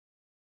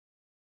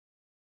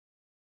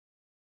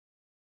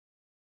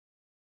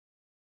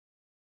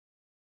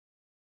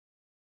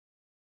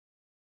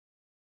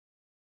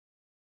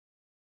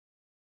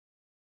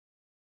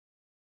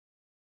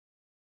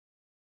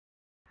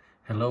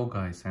Hello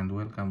guys and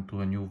welcome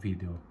to a new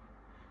video.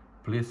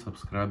 Please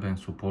subscribe and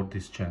support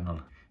this channel.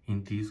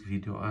 In this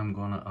video I'm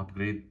gonna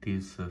upgrade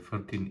this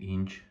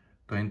 13-inch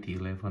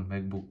 2011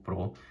 MacBook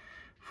Pro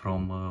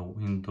from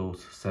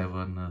Windows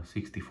 7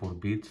 64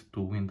 bits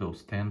to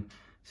Windows 10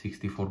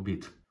 64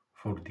 bits.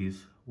 For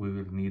this we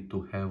will need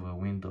to have a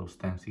Windows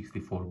 10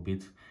 64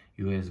 bits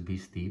USB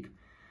stick,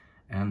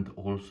 and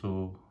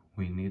also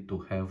we need to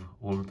have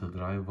all the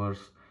drivers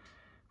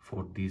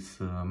for this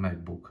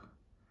MacBook.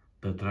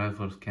 The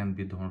drivers can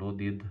be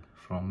downloaded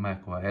from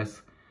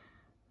macOS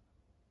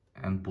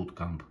and Boot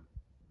Camp.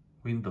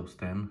 Windows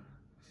 10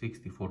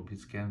 64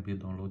 bits can be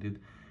downloaded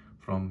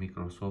from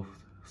Microsoft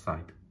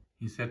site.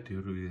 Insert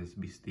your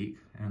USB stick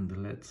and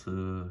let's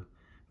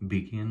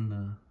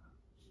begin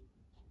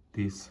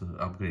this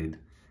upgrade.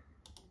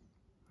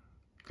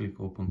 Click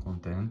Open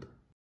Content.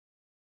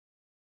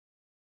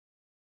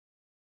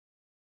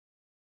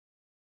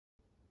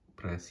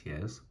 Press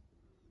Yes.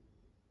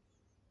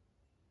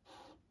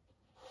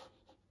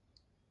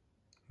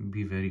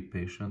 Be very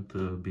patient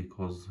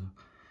because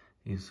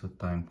it's a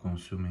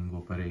time-consuming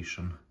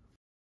operation.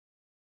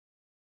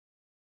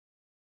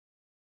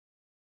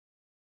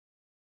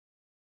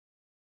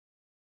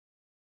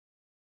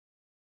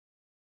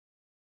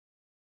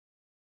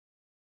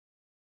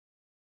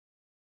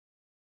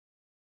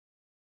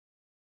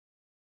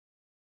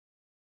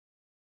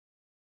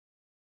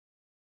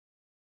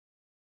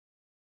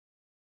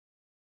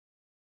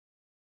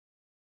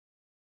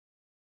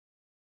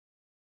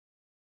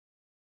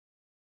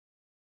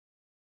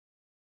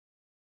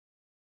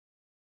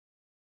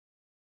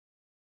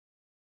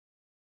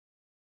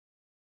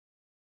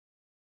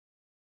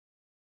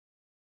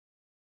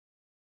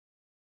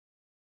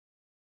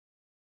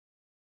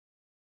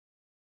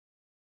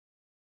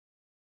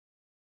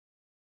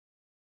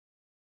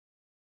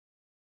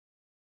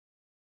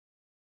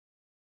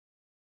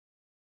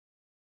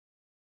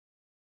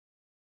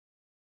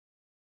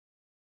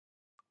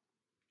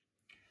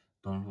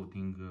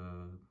 Downloading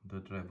the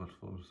drivers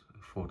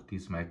for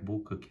this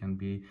MacBook can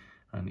be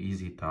an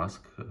easy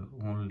task,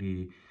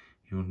 only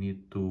you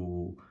need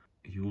to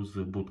use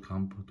Boot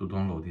Camp to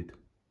download it.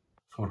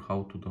 For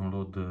how to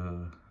download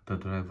the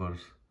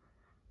drivers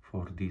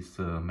for this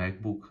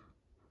MacBook,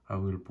 I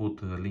will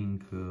put a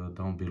link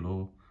down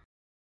below.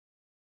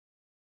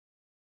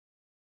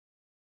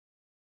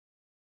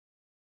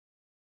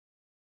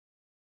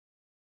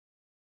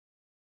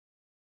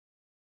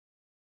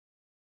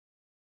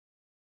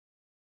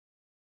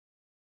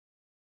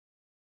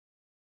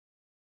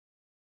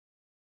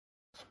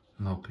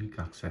 Now click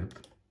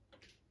Accept.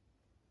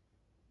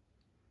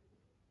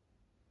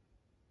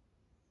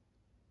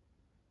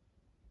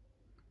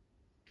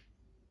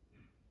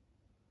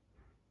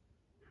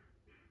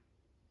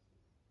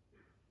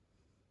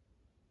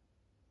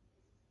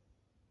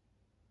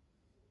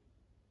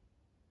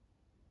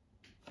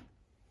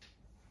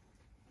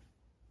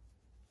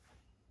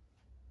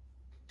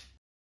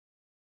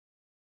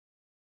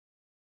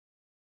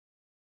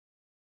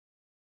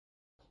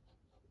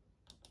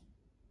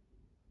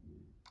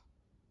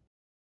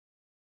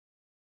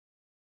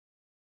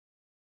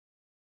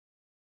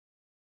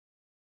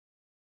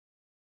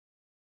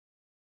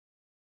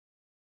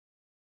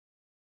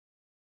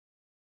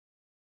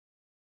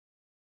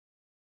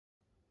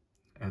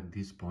 At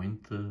this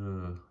point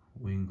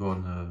we're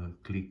gonna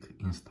click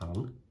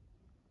Install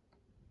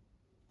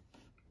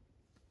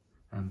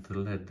and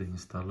let the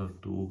installer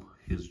do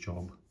his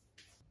job.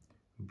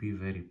 Be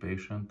very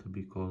patient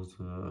because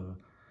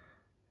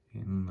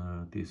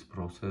in this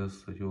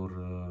process your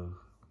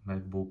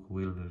MacBook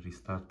will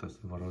restart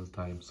several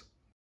times.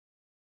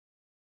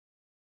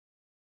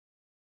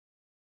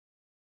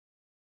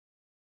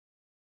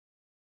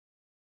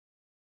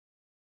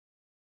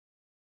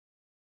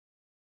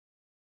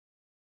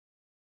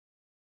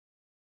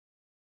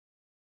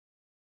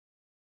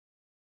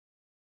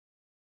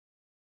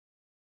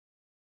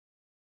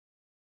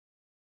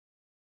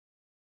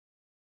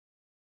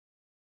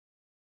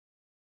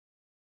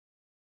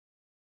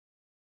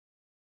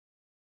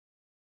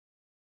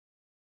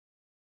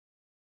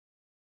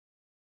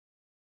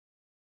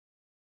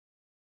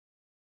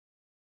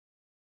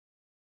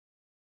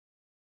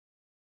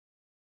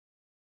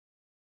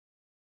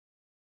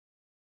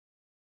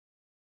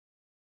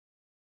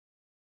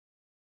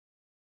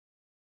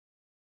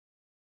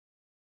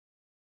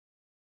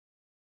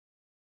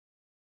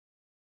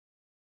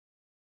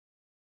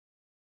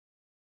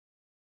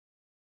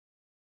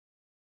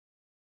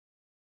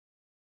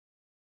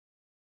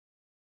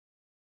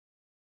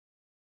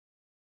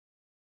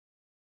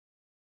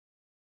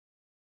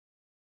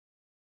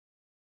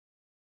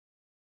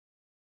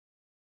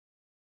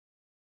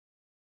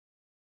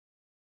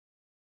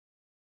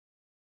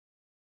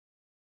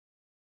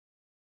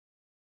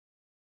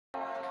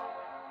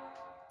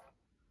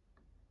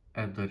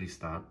 At the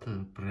restart,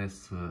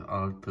 press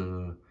Alt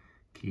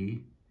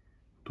key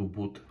to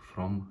boot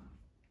from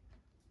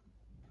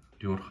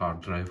your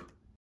hard drive.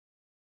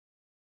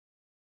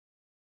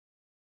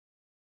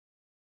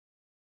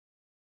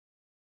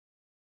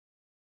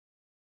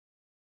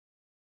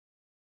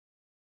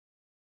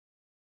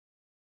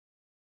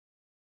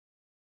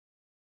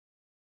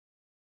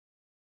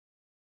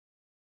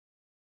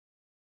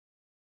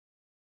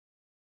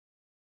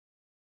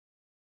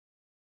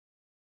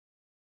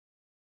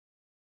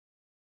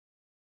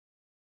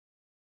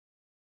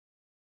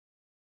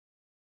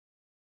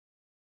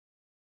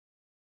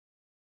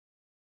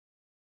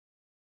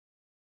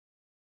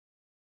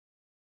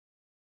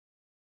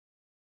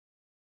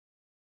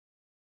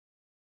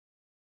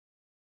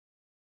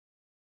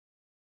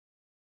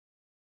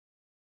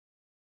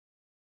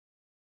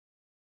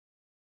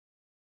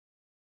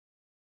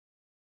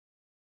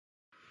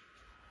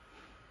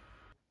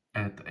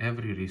 At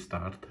every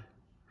restart,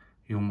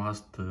 you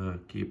must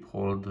keep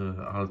hold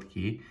Alt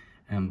key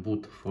and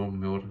boot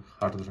from your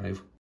hard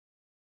drive.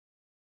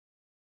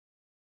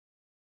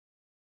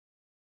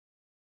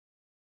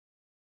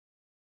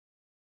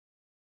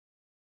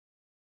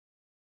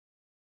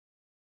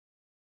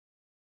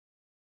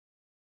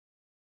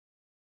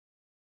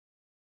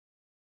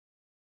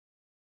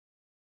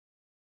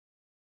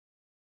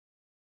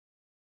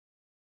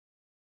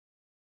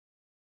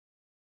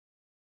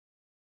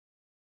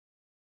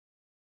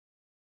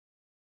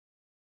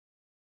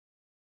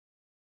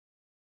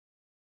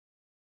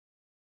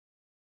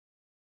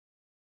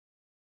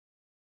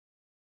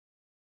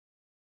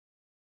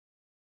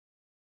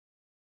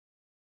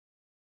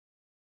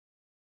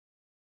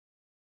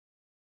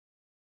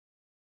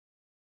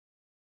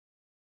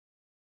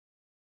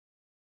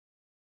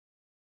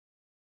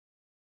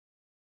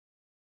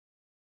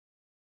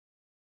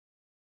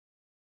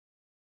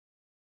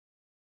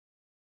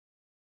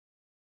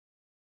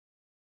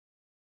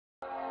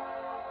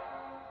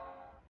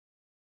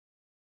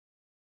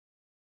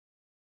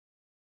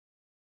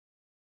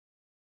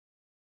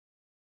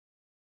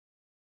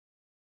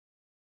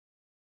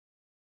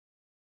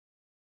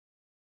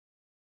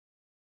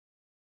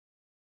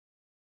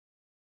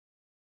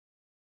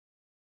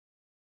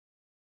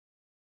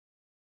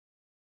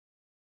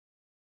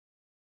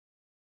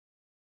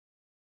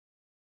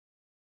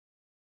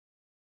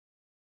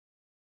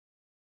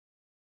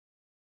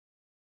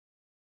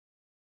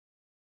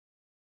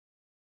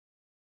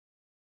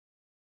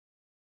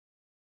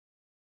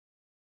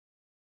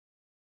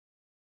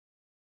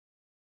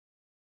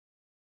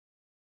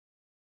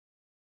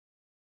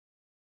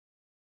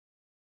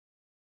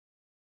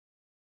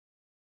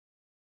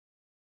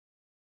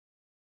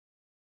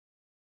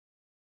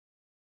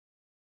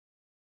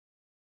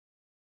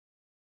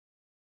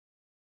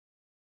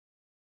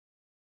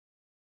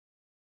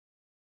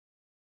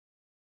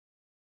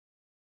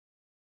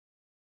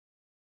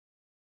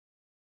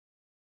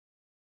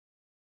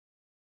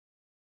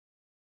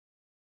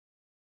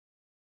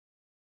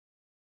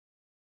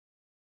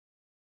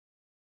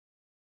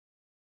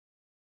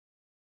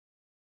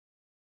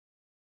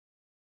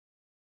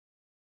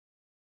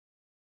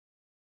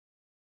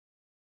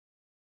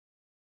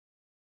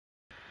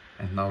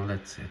 And now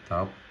let's set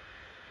up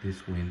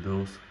this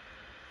Windows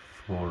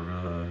for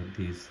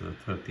this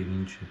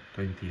 13-inch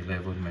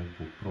 2011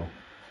 MacBook Pro.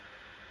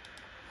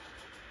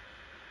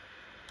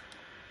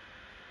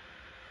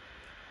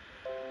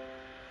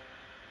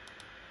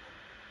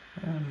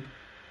 And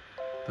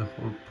the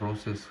whole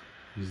process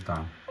is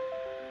done.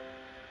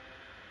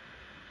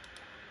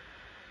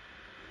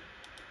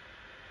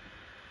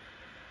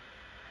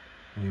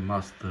 We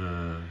must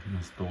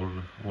install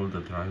all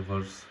the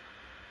drivers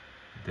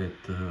that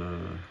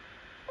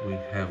we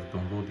have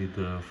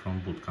downloaded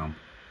from Bootcamp.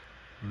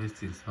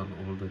 Let's install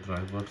all the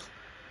drivers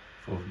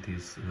for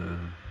this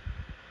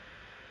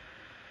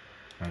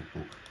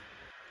MacBook.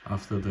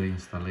 After the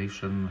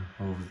installation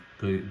of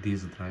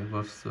these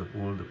drivers,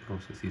 all the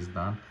process is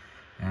done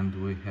and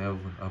we have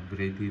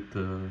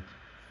upgraded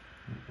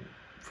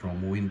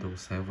from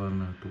Windows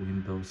 7 to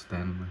Windows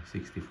 10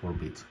 64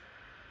 bits.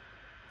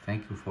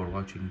 Thank you for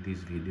watching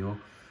this video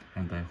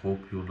and I hope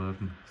you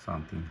learned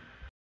something.